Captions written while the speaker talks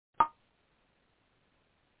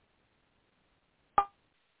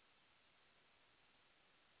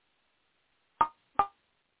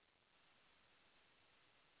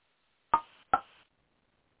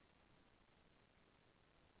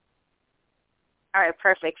All right,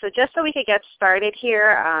 perfect. So just so we could get started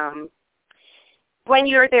here, when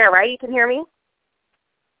you're there, right, you can hear me?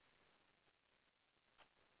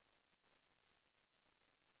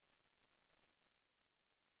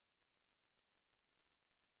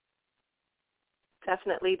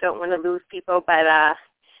 Definitely don't want to lose people, but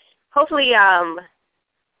hopefully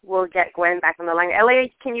we'll get Gwen back on the line. LA,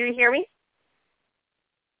 can you hear me?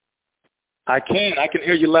 I can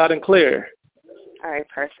hear you loud and clear. All right,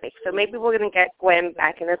 perfect. So maybe we're going to get Gwen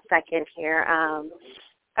back in a second here.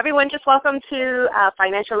 Everyone, just welcome to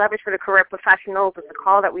Financial Leverage for the Career Professionals. It's a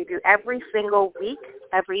call that we do every single week,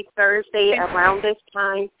 every Thursday around this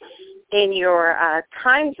time in your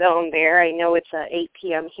time zone there. I know it's 8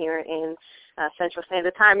 p.m. here in Central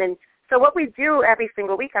Standard Time. And so what we do every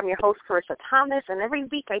single week, I'm your host, Carissa Thomas, and every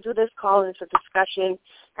week I do this call. It's a discussion,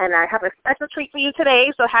 and I have a special treat for you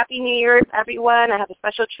today. So Happy New Year's, everyone. I have a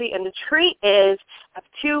special treat, and the treat is I have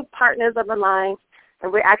two partners on the line,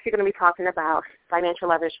 and we're actually going to be talking about financial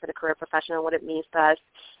leverage for the career professional, what it means to us,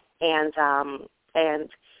 and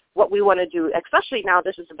what we want to do, especially now.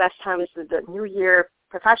 This is the best time. This is the New Year.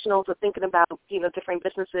 Professionals are thinking about, different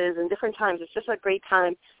businesses and different times. It's just a great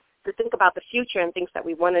time to think about the future and things that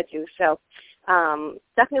we want to do. So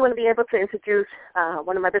definitely want to be able to introduce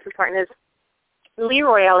one of my business partners,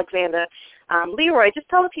 Leroy Alexander. Leroy, just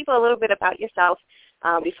tell the people a little bit about yourself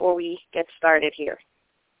before we get started here.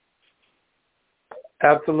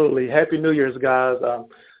 Absolutely. Happy New Year's, guys.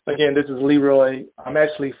 Again, this is Leroy. I'm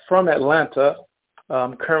actually from Atlanta.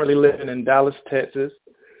 I'm currently living in Dallas, Texas.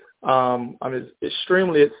 I'm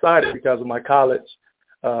extremely excited because of my college.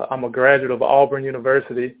 I'm a graduate of Auburn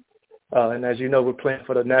University. And as you know, we're playing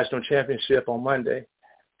for the national championship on Monday.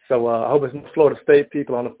 So I hope it's not Florida State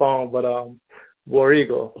people on the phone, but War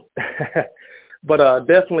Eagle. But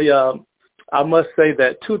definitely, I must say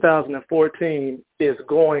that 2014 is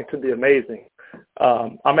going to be amazing.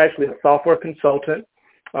 I'm actually a software consultant.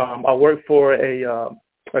 I work for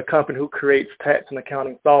a company who creates tax and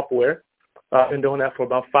accounting software. I've been doing that for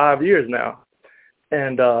about 5 years now.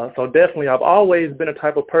 And so definitely I've always been a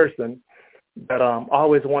type of person that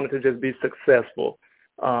always wanted to just be successful.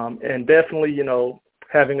 And definitely,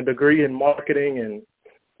 having a degree in marketing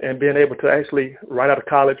and being able to actually, right out of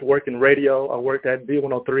college, work in radio. I worked at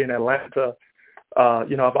B103 in Atlanta.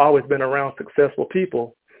 I've always been around successful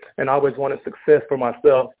people and I always wanted success for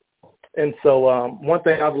myself. And so one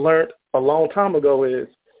thing I've learned a long time ago is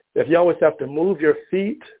if you always have to move your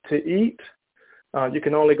feet to eat, you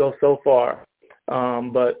can only go so far.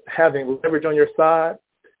 But having leverage on your side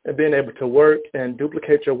and being able to work and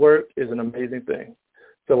duplicate your work is an amazing thing.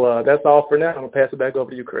 So that's all for now. I'm going to pass it back over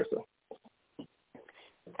to you, Carissa.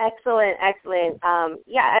 Excellent.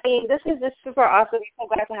 This is just super awesome. I'm so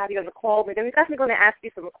glad to have you on the call. We're definitely going to ask you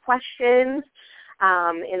some questions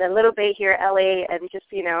in a little bit here, LA, and just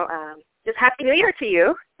Happy New Year to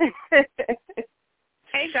you.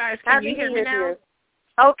 Hey, guys. Can you hear me now?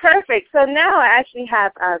 Oh, perfect. So now I actually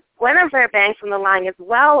have Guinevere Banks on the line as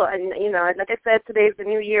well. And, like I said, today's the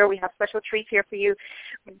new year. We have special treats here for you.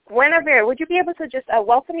 Guinevere, would you be able to just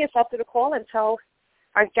welcome yourself to the call and tell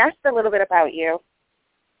our guests a little bit about you?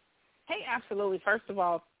 Hey, absolutely. First of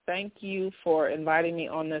all, thank you for inviting me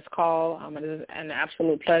on this call. It is an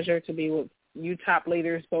absolute pleasure to be with you top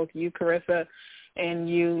leaders, both you, Carissa, and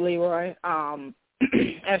you, Leroy.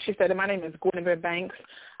 As she said, my name is Guinevere Banks.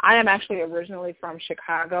 I am actually originally from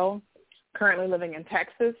Chicago, currently living in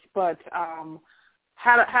Texas, but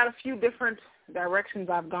had a few different directions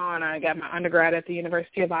I've gone. I got my undergrad at the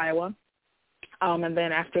University of Iowa, and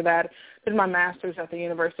then after that, did my master's at the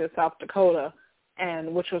University of South Dakota,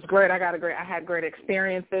 and which was great. I had great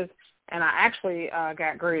experiences, and I actually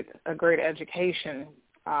got a great education,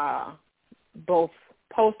 both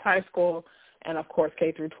post high school and of course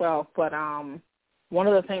K through 12. But one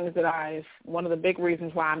of the big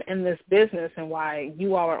reasons why I'm in this business and why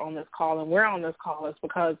you all are on this call and we're on this call is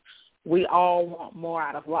because we all want more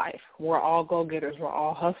out of life. We're all go-getters. We're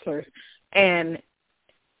all hustlers. And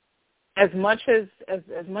as much as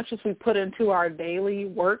we put into our daily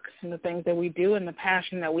work and the things that we do and the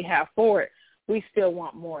passion that we have for it, we still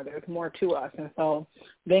want more. There's more to us. And so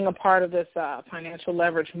being a part of this financial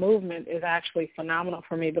leverage movement is actually phenomenal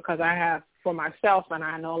for me because I have for myself, and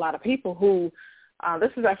I know a lot of people who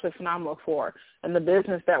this is actually phenomenal for. In the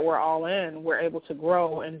business that we're all in, we're able to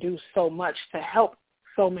grow and do so much to help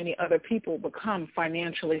so many other people become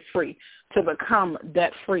financially free, to become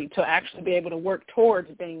debt-free, to actually be able to work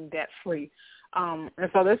towards being debt-free. And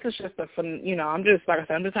so this is just I'm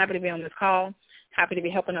just happy to be on this call, happy to be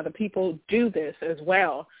helping other people do this as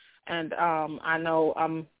well. And I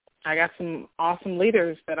know I got some awesome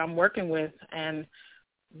leaders that I'm working with and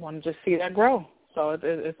want to just see that grow. So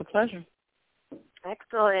it's a pleasure.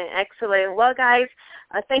 Excellent. Well, guys,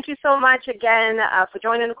 thank you so much again for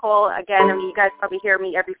joining the call. Again, I mean, you guys probably hear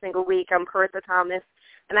me every single week. I'm Carissa Thomas,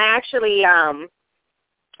 and I actually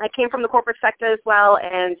I came from the corporate sector as well,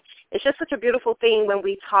 and it's just such a beautiful thing when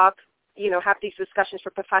we talk, have these discussions for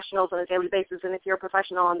professionals on a daily basis. And if you're a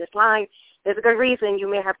professional on this line, there's a good reason you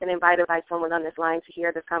may have been invited by someone on this line to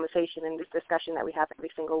hear this conversation and this discussion that we have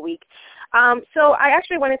every single week. So I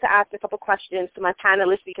actually wanted to ask a couple questions to my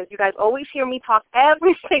panelists because you guys always hear me talk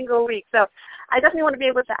every single week. So I definitely want to be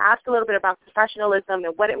able to ask a little bit about professionalism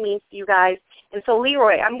and what it means to you guys. And so,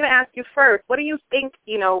 Leroy, I'm going to ask you first, what do you think,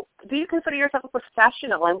 do you consider yourself a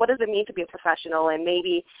professional, and what does it mean to be a professional, and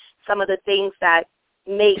maybe some of the things that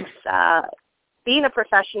makes being a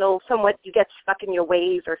professional somewhat you get stuck in your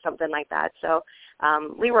ways or something like that. So,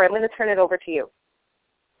 Leroy, I'm going to turn it over to you.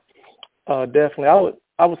 Definitely.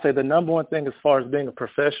 I would say the number one thing as far as being a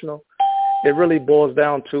professional, it really boils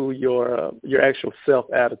down to your actual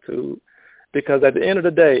self-attitude. Because at the end of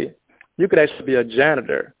the day, you could actually be a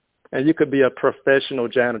janitor, and you could be a professional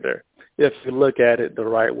janitor if you look at it the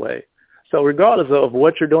right way. So regardless of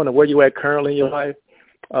what you're doing and where you're at currently in your life,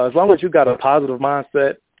 as long as you got a positive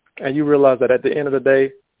mindset and you realize that at the end of the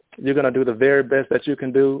day, you're going to do the very best that you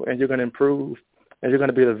can do, and you're going to improve, and you're going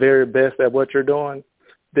to be the very best at what you're doing,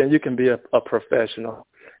 then you can be a professional.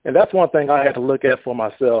 And that's one thing I had to look at for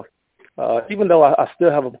myself. Even though I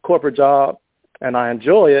still have a corporate job and I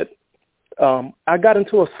enjoy it, I got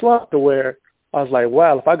into a slump to where I was like,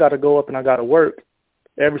 wow, if I got to go up and I got to work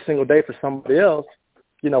every single day for somebody else,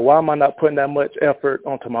 why am I not putting that much effort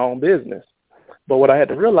onto my own business? But what I had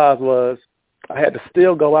to realize was I had to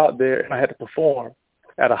still go out there and I had to perform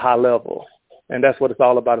at a high level. And that's what it's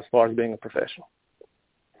all about as far as being a professional.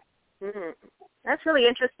 Mm-hmm. That's really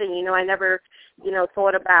interesting. I never,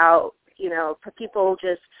 thought about, for people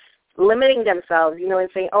just limiting themselves, and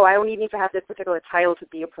saying, oh, I only need to have this particular title to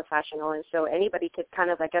be a professional. And so anybody could kind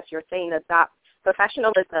of, I guess you're saying, adopt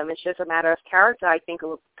professionalism. It's just a matter of character, I think it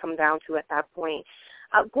will come down to at that point.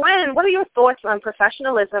 Gwen, what are your thoughts on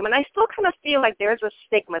professionalism? And I still kind of feel like there's a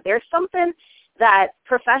stigma. There's something that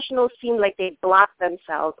professionals seem like they block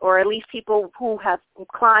themselves, or at least people who have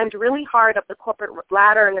climbed really hard up the corporate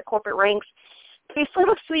ladder and the corporate ranks, they sort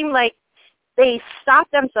of seem like they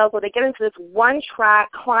stop themselves or they get into this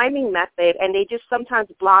one-track climbing method, and they just sometimes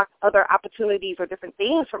block other opportunities or different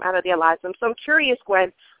things from out of their lives. So I'm curious,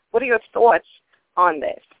 Gwen, what are your thoughts on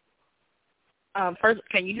this? First,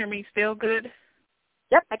 can you hear me still good?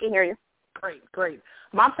 Yep, I can hear you. Great.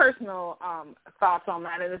 My personal thoughts on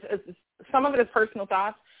that is some of it is personal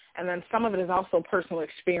thoughts, and then some of it is also personal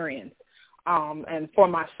experience, and for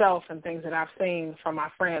myself and things that I've seen from my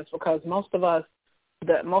friends, because most of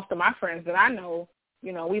my friends that I know,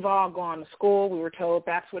 we've all gone to school. We were told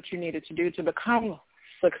that's what you needed to do to become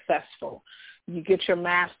successful. You get your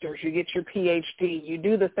master's, you get your PhD, you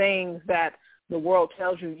do the things that the world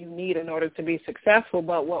tells you need in order to be successful.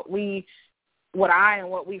 But what we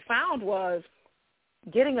found was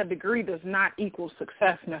getting a degree does not equal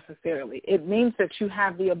success necessarily. It means that you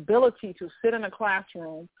have the ability to sit in a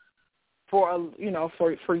classroom for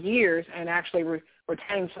years and actually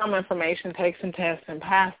retain some information, take some tests, and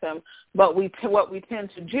pass them. But what we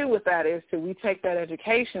tend to do with that is we take that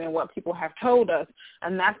education and what people have told us,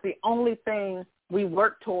 and that's the only thing we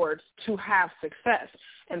work towards to have success.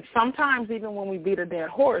 And sometimes even when we beat a dead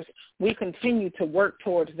horse, we continue to work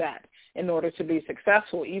towards that in order to be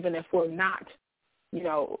successful, even if we're not,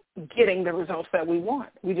 getting the results that we want.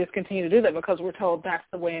 We just continue to do that because we're told that's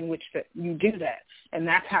the way in which that you do that, and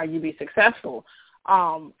that's how you be successful.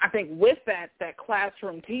 I think with that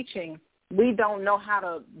classroom teaching, we don't know how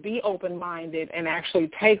to be open-minded and actually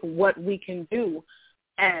take what we can do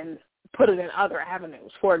and put it in other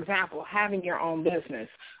avenues. For example, having your own business.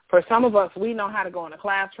 For some of us, we know how to go in a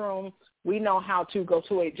classroom. We know how to go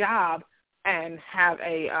to a job and have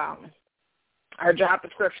our job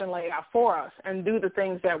description laid out for us and do the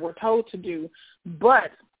things that we're told to do.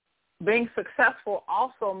 But being successful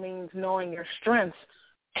also means knowing your strengths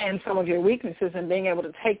and some of your weaknesses and being able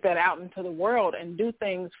to take that out into the world and do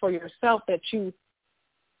things for yourself that you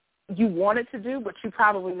wanted to do, but you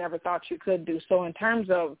probably never thought you could do. So in terms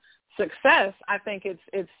of success, I think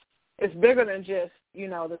it's bigger than just,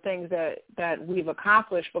 the things that we've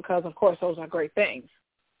accomplished, because, of course, those are great things.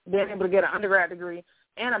 Being able to get an undergrad degree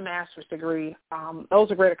and a master's degree, those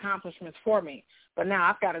are great accomplishments for me. But now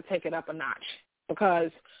I've got to take it up a notch, because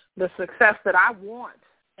the success that I want,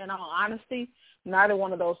 in all honesty, neither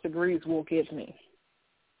one of those degrees will give me.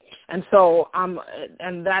 And so,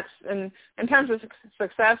 and that's, in terms of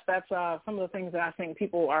success, that's some of the things that I think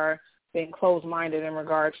people are being closed-minded in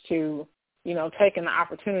regards to taking the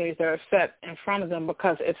opportunities that are set in front of them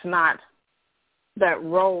because it's not that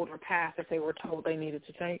road or path that they were told they needed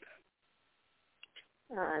to take.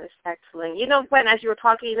 That's excellent. When as you were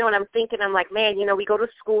talking, and I'm thinking, I'm like, man, we go to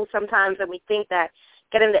school sometimes and we think that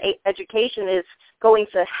getting the education is going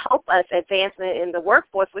to help us advancement in the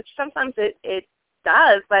workforce, which sometimes it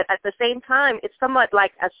does, but at the same time, it's somewhat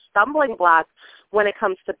like a stumbling block when it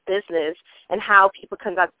comes to business and how people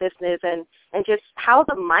conduct business and just how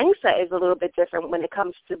the mindset is a little bit different when it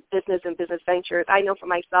comes to business and business ventures. I know for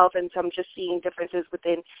myself, and so I'm just seeing differences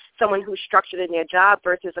within someone who's structured in their job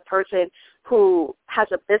versus a person who has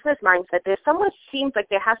a business mindset. There's somewhat seems like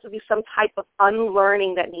there has to be some type of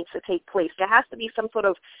unlearning that needs to take place. There has to be some sort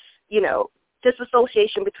of,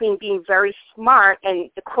 disassociation between being very smart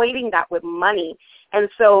and equating that with money. And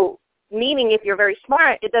so, meaning if you're very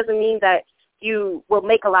smart, it doesn't mean that you will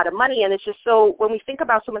make a lot of money. And it's just so when we think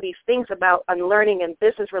about some of these things about unlearning and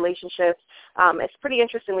business relationships, it's pretty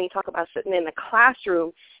interesting when you talk about sitting in the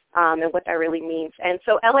classroom and what that really means. And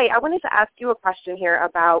so, L.A., I wanted to ask you a question here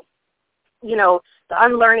about, the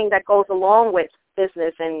unlearning that goes along with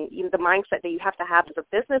business and the mindset that you have to have as a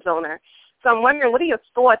business owner. So I'm wondering, what are your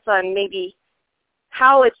thoughts on maybe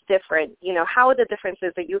how it's different? How are the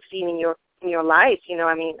differences that you've seen in your life,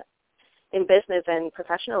 in business and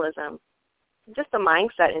professionalism, just the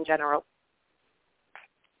mindset in general?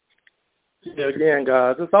 Yeah, again,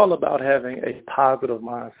 guys, it's all about having a positive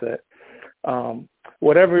mindset.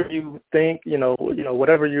 Whatever you think,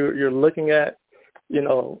 whatever you're looking at,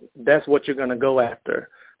 that's what you're going to go after.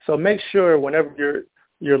 So make sure whenever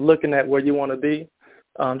you're looking at where you want to be,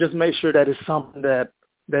 just make sure that it's something that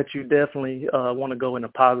you definitely want to go in a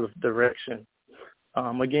positive direction.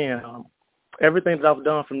 Everything that I've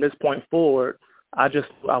done from this point forward, I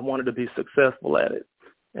wanted to be successful at it.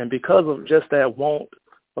 And because of just that want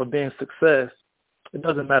of being success, it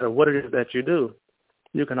doesn't matter what it is that you do.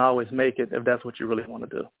 You can always make it if that's what you really want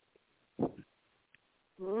to do.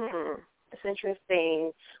 That's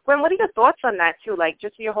interesting. Gwen, what are your thoughts on that, too, like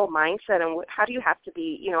just your whole mindset and how do you have to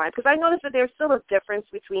be, because I noticed that there's still a difference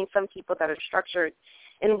between some people that are structured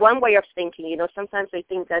in one way of thinking. Sometimes they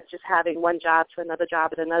think that just having one job to another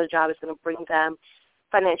job and another job is going to bring them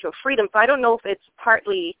financial freedom. So I don't know if it's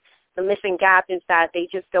partly the missing gap is that they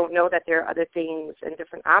just don't know that there are other things and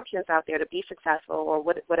different options out there to be successful or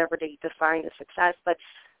whatever they define as success. But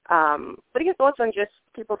what are your thoughts on just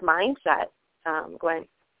people's mindset, Gwen?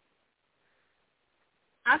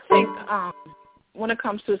 I think when it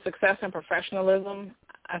comes to success and professionalism,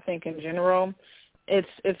 I think in general,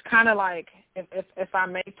 it's kind of like, if I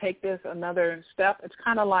may take this another step, it's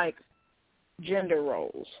kind of like gender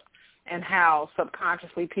roles and how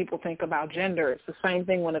subconsciously people think about gender. It's the same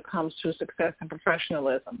thing when it comes to success and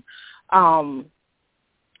professionalism.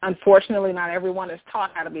 Unfortunately, not everyone is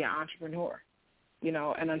taught how to be an entrepreneur,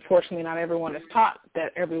 and unfortunately not everyone is taught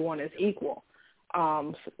that everyone is equal.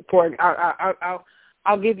 I'll try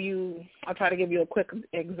to give you a quick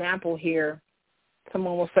example here.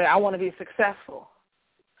 Someone will say, I want to be successful.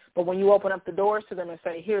 But when you open up the doors to them and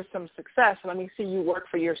say, here's some success, let me see you work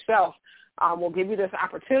for yourself, we'll give you this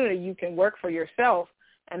opportunity. You can work for yourself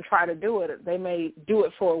and try to do it. They may do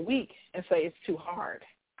it for a week and say, it's too hard.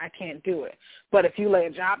 I can't do it. But if you lay a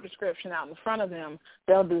job description out in front of them,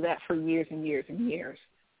 they'll do that for years and years and years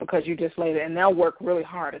because you just laid it, and they'll work really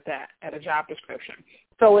hard at that, at a job description.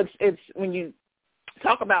 So it's when you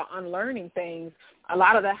talk about unlearning things, a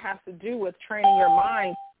lot of that has to do with training your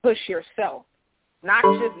mind to push yourself, not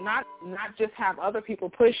just have other people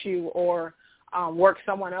push you or work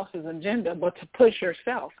someone else's agenda, but to push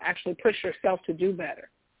yourself, actually push yourself to do better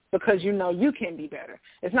because you can be better.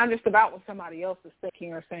 It's not just about what somebody else is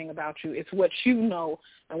thinking or saying about you. It's what you know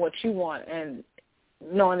and what you want and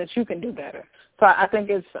knowing that you can do better. So I think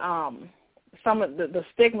it's some of the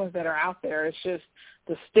stigmas that are out there. It's just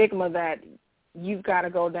the stigma that you've got to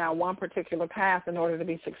go down one particular path in order to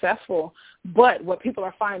be successful. But what people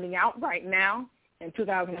are finding out right now in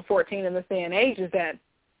 2014 in this day and age is that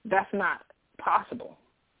that's not possible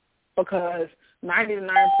because 90 to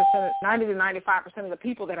 95% of the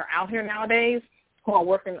people that are out here nowadays who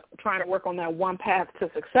are trying to work on that one path to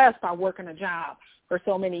success by working a job for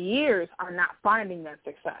so many years are not finding that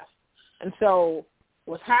success. And so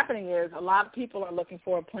what's happening is a lot of people are looking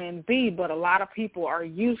for a plan B, but a lot of people are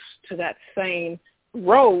used to that same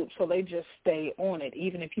road, so they just stay on it,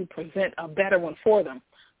 even if you present a better one for them.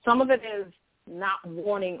 Some of it is not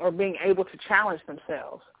wanting or being able to challenge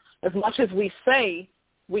themselves. As much as we say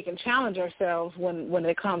we can challenge ourselves, when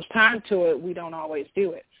it comes time to it, we don't always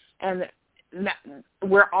do it. And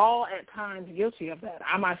we're all at times guilty of that.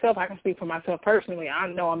 I can speak for myself personally. I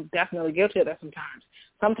know I'm definitely guilty of that sometimes.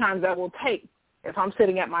 Sometimes that will take, if I'm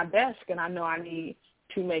sitting at my desk and I know I need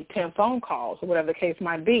to make 10 phone calls or whatever the case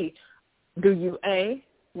might be, do you A,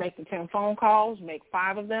 make the 10 phone calls, make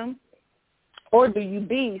 5 of them, or do you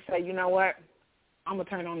B, say, you know what, I'm going to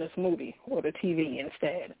turn on this movie or the TV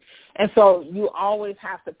instead? And so you always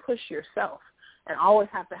have to push yourself and always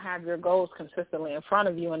have to have your goals consistently in front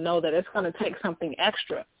of you and know that it's going to take something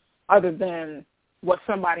extra other than what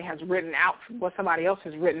somebody else has written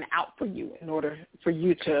out for you in order for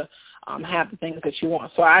you to have the things that you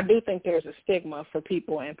want. So I do think there's a stigma for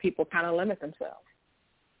people, and people kind of limit themselves.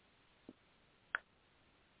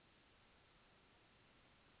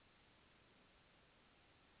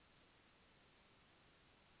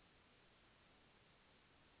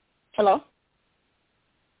 Hello?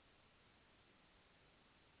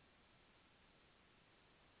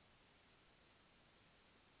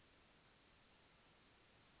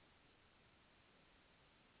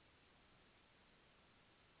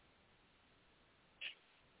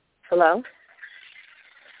 Hello?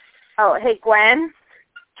 Oh, hey, Gwen.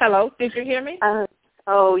 Hello, did you hear me?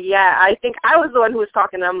 Oh, yeah, I think I was the one who was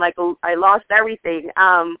talking. I'm like, I lost everything.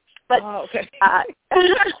 But oh, okay.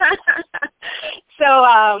 So,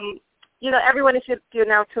 everyone, if you're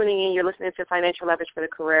now tuning in, you're listening to Financial Leverage for the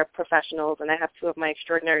Career Professionals, and I have 2 of my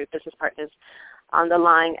extraordinary business partners on the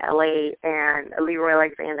line, LA and Leroy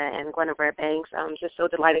Alexander and Guinevere Banks. I'm just so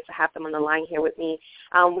delighted to have them on the line here with me.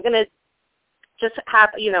 We're going to just have,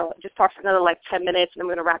 just talk for another 10 minutes, and I'm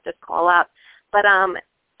going to wrap this call up. But, LA,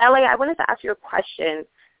 I wanted to ask you a question.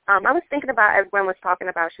 I was thinking about, as Gwen was talking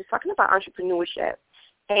about, she's talking about entrepreneurship.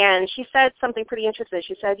 And she said something pretty interesting.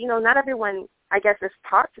 She said, not everyone, I guess, is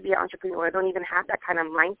taught to be an entrepreneur. Don't even have that kind of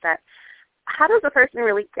mindset. How does a person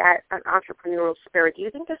really get an entrepreneurial spirit? Do you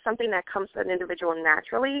think it's something that comes to an individual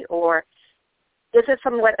naturally, or is it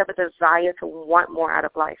somewhat of a desire to want more out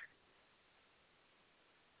of life?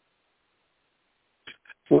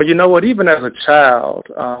 Well, you know what? Even as a child,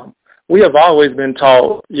 we have always been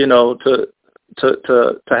taught, to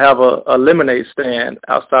have a lemonade stand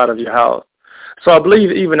outside of your house. So I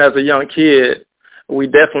believe even as a young kid, we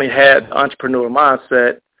definitely had the entrepreneur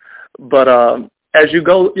mindset. But as you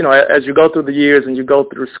go through the years and you go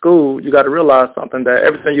through school, you got to realize something, that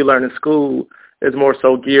everything you learn in school is more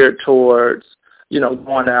so geared towards,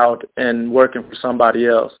 going out and working for somebody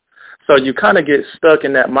else. So you kind of get stuck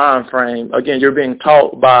in that mind frame. Again, you're being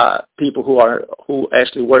taught by people who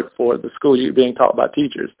actually work for the school. You're being taught by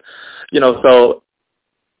teachers. So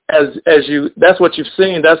that's what you've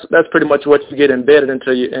seen. That's pretty much what you get embedded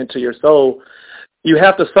into your soul. You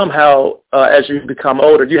have to somehow, as you become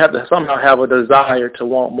older, you have to somehow have a desire to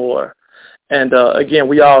want more. And again,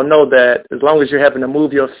 we all know that as long as you're having to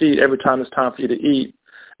move your feet every time it's time for you to eat,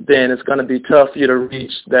 then it's going to be tough for you to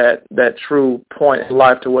reach that true point in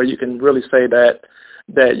life to where you can really say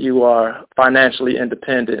that you are financially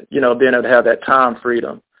independent, being able to have that time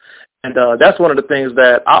freedom. And that's one of the things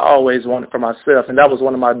that I always wanted for myself, and that was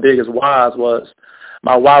one of my biggest whys.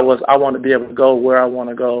 My why was I want to be able to go where I want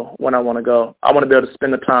to go, when I want to go. I want to be able to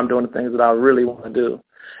spend the time doing the things that I really want to do.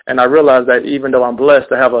 And I realized that even though I'm blessed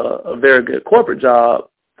to have a very good corporate job,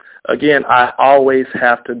 again, I always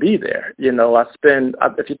have to be there.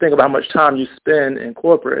 If you think about how much time you spend in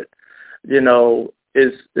corporate,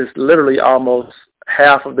 it's literally almost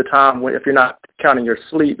half of the time, if you're not counting your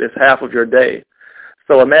sleep, it's half of your day.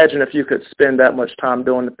 So imagine if you could spend that much time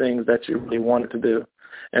doing the things that you really wanted to do.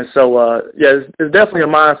 And so, it's definitely a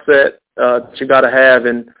mindset that you got to have.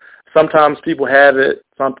 And sometimes people have it,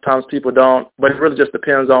 sometimes people don't. But it really just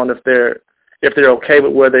depends on if they're okay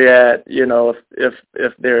with where they're at.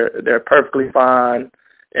 If they're perfectly fine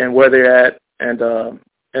and where they're at, and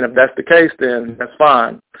if that's the case, then that's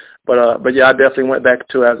fine. But yeah, I definitely went back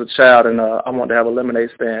to as a child, and I wanted to have a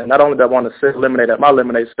lemonade stand. Not only did I want to sell lemonade at my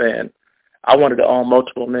lemonade stand, I wanted to own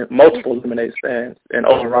multiple lemonade stands and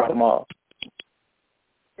override them all.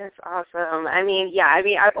 That's awesome.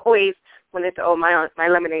 I've always wanted to own my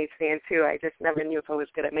lemonade stand too. I just never knew if I was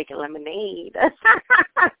good at making lemonade.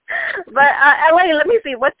 But LA, let me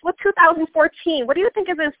see. What's 2014? What do you think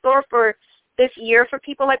is in store for this year for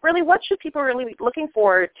people? Really, what should people really be looking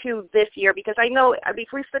forward to this year? Because I know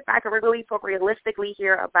if we sit back and really talk realistically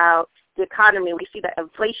here about the economy, we see that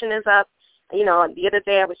inflation is up. The other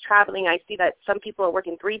day I was traveling, I see that some people are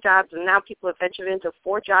working 3 jobs, and now people have ventured into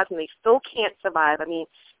 4 jobs, and they still can't survive.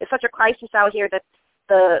 It's such a crisis out here that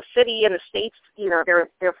the city and the states,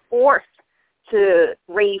 they're forced to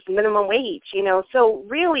raise minimum wage. So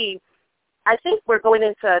really, I think we're going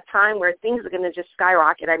into a time where things are going to just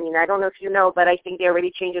skyrocket. I mean, I don't know if you know, but I think they're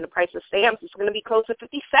already changing the price of stamps. It's going to be close to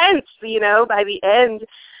 50 cents, by the end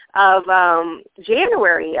of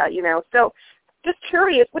January, So just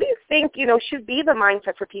curious, what do you think, should be the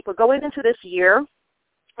mindset for people going into this year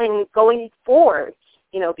and going forward,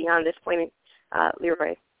 beyond this point,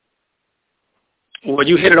 Leroy? Well,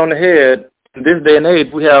 you hit it on the head. In this day and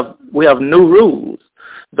age, we have new rules.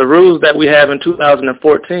 The rules that we have in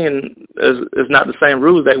 2014 is not the same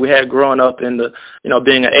rules that we had growing up in the,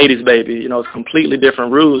 being an 80s baby. It's completely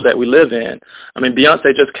different rules that we live in. I mean,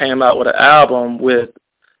 Beyonce just came out with an album with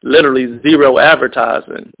literally zero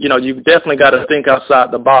advertising. You've definitely got to think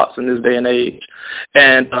outside the box in this day and age.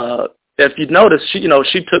 And if you notice, she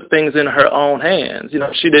took things in her own hands.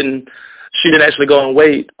 She didn't actually go and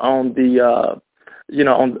wait on the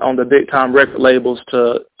on the big time record labels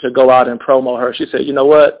to go out and promo her. She said, you know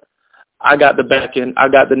what? I got the backing. I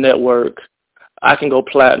got the network. I can go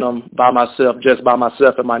platinum just by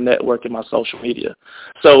myself and my network and my social media.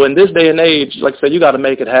 So in this day and age, like I said, you got to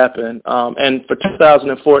make it happen. And for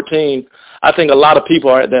 2014, I think a lot of people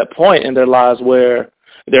are at that point in their lives where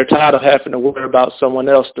they're tired of having to worry about someone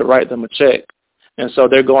else to write them a check. And so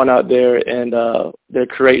they're going out there and they're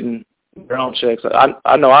creating their own checks.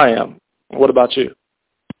 I know I am. What about you?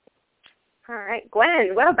 All right,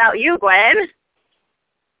 Gwen. What about you, Gwen?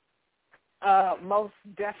 Most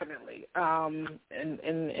definitely,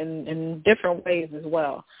 in different ways as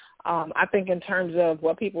well. I think in terms of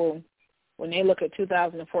what people, when they look at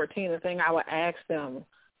 2014, the thing I would ask them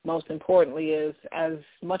most importantly is, as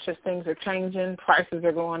much as things are changing, prices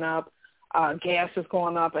are going up, gas is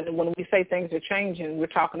going up, and when we say things are changing, we're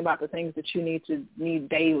talking about the things that you need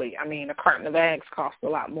daily. I mean, a carton of eggs costs a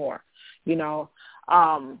lot more,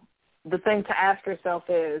 The thing to ask yourself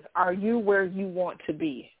is, are you where you want to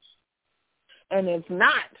be? And if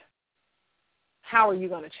not, how are you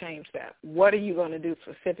going to change that? What are you going to do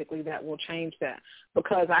specifically that will change that?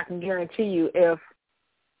 Because I can guarantee you, if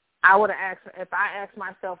I asked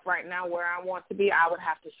myself right now where I want to be, I would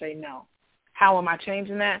have to say no. How am I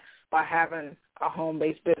changing that? By having a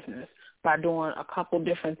home-based business, by doing a couple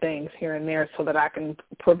different things here and there so that I can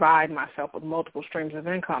provide myself with multiple streams of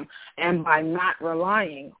income, and by not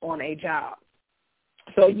relying on a job.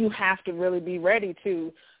 So you have to really be ready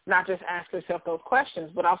to not just ask yourself those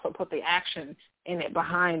questions, but also put the action in it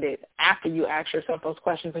behind it after you ask yourself those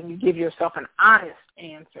questions and you give yourself an honest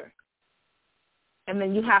answer. And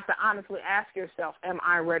then you have to honestly ask yourself, am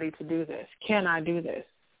I ready to do this? Can I do this?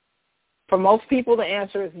 For most people, the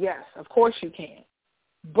answer is yes. Of course you can.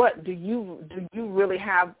 But do you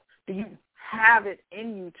have it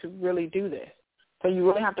in you to really do this? So you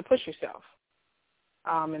really have to push yourself.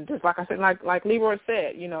 And just like I said, like Leroy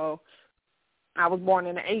said, I was born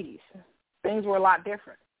in the 80s. Things were a lot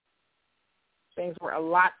different. Things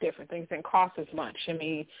didn't cost as much. I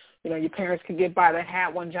mean, your parents could get by. They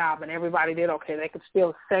had one job, and everybody did okay. They could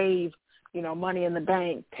still save, money in the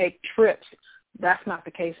bank, take trips. That's not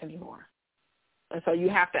the case anymore. And so you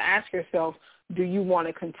have to ask yourself, do you want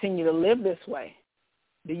to continue to live this way?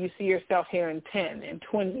 Do you see yourself here in 10, in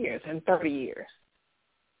 20 years, in 30 years?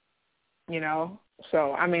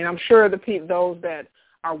 So, I mean, I'm sure those that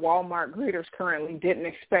are Walmart greeters currently didn't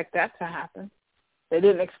expect that to happen. They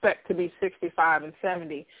didn't expect to be 65 and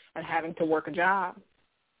 70 and having to work a job.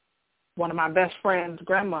 One of my best friend's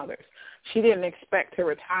grandmothers, she didn't expect to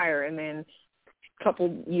retire and then a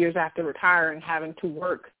couple years after retiring having to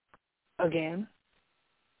work again.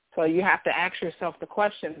 So you have to ask yourself the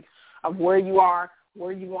question of where you are,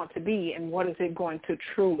 where you want to be, and what is it going to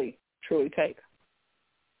truly, truly take.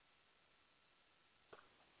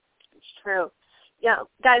 It's true. Yeah,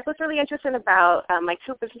 guys, what's really interesting about my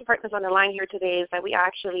two business partners on the line here today is that we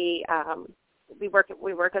actually we work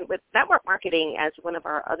with network marketing as one of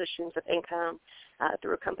our other streams of income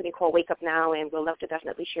through a company called Wake Up Now, and we'll love to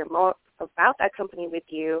definitely share more about that company with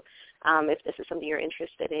you if this is something you're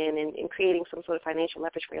interested in creating some sort of financial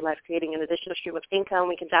leverage for your life, creating an additional stream of income.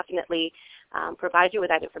 We can definitely provide you with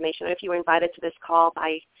that information. Or if you were invited to this call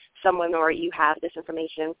by someone or you have this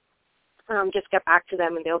information, just get back to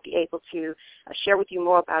them and they'll be able to share with you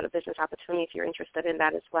more about a business opportunity if you're interested in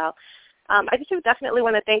that as well. I just definitely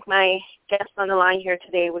want to thank my guests on the line here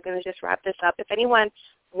today. We're going to just wrap this up. If anyone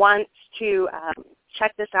wants to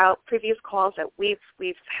check this out, previous calls that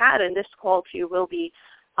we've had, and this call too will be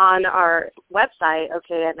on our website,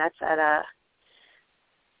 okay, and that's at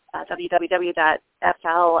www.flfcp,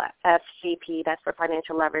 that's for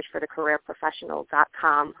financial leverage for the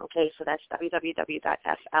careerprofessional.com, okay, so that's www.flfcp.com.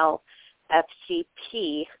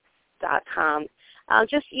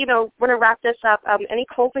 Just, want to wrap this up. Any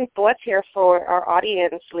closing thoughts here for our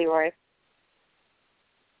audience, Leroy?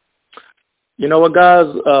 You know what, guys?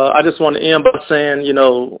 I just want to end by saying,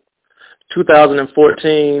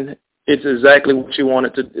 2014, it's exactly what you want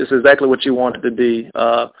it to. It's exactly what you want it to be.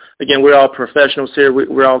 Again, we're all professionals here.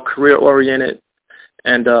 We're all career oriented,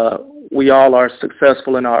 and we all are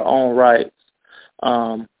successful in our own rights.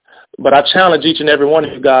 But I challenge each and every one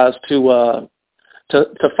of you guys to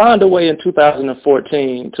find a way in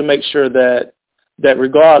 2014 to make sure that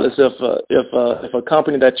regardless if a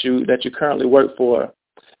company that you currently work for,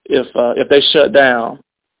 if they shut down,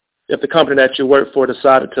 if the company that you work for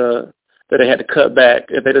decided that they had to cut back,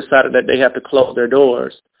 if they decided that they have to close their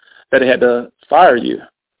doors, that they had to fire you,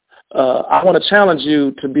 I want to challenge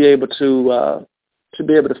you to be able to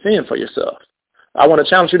fend for yourself. I want to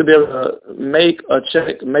challenge you to be able to make a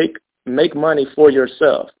check, make money for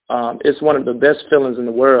yourself. It's one of the best feelings in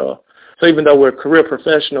the world. So even though we're career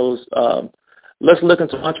professionals, let's look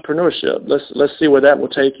into entrepreneurship. Let's see where that will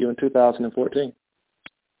take you in 2014.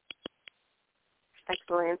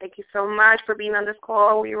 Excellent. Thank you so much for being on this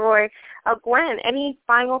call, Leroy. Gwen, any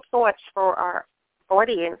final thoughts for our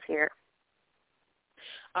audience here?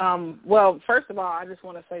 Well, first of all, I just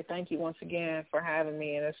want to say thank you once again for having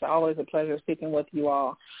me, and it's always a pleasure speaking with you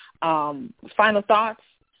all. Final thoughts,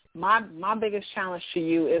 my biggest challenge to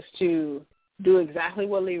you is to do exactly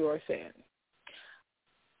what Leroy said.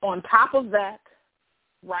 On top of that,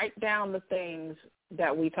 write down the things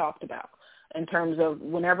that we talked about in terms of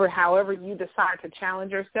however you decide to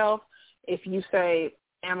challenge yourself. If you say,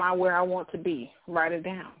 am I where I want to be? Write it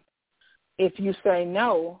down. If you say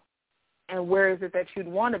no, and where is it that you'd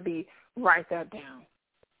want to be, write that down.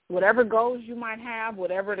 Whatever goals you might have,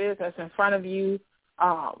 whatever it is that's in front of you,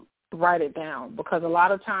 write it down. Because a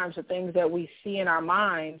lot of times the things that we see in our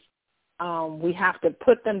minds, we have to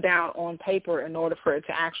put them down on paper in order for it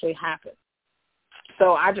to actually happen.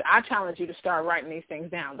 So I challenge you to start writing these things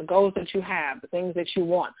down, the goals that you have, the things that you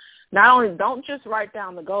want. Not only don't just write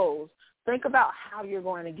down the goals, think about how you're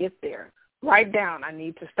going to get there. Write down, I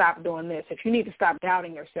need to stop doing this. If you need to stop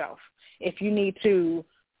doubting yourself, if you need to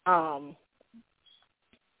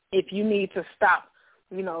stop,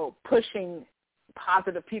 pushing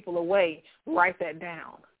positive people away, write that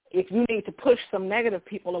down. If you need to push some negative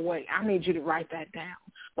people away, I need you to write that down,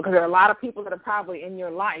 because there are a lot of people that are probably in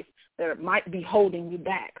your life that might be holding you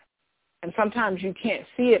back. And sometimes you can't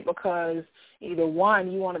see it because either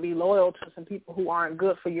one, you want to be loyal to some people who aren't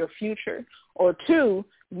good for your future, or two,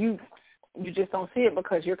 you just don't see it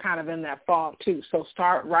because you're kind of in that fog too. So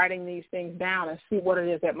start writing these things down and see what it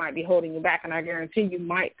is that might be holding you back, and I guarantee you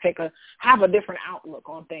might have a different outlook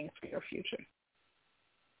on things for your future.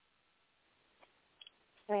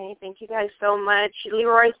 Right. Thank you guys so much.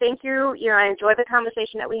 Leroy, thank you. I enjoyed the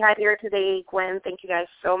conversation that we had here today. Gwen, thank you guys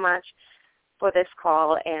so much for this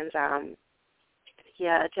call. And,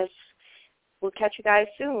 we'll catch you guys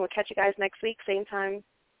soon. We'll catch you guys next week, same time,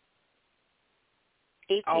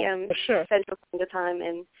 8 p.m. Sure. Central Standard Time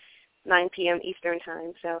and 9 p.m. Eastern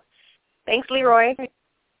Time. So thanks, Leroy.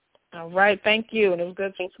 All right. Thank you. And it was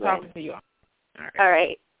good talking to you all. All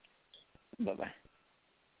right. Bye-bye.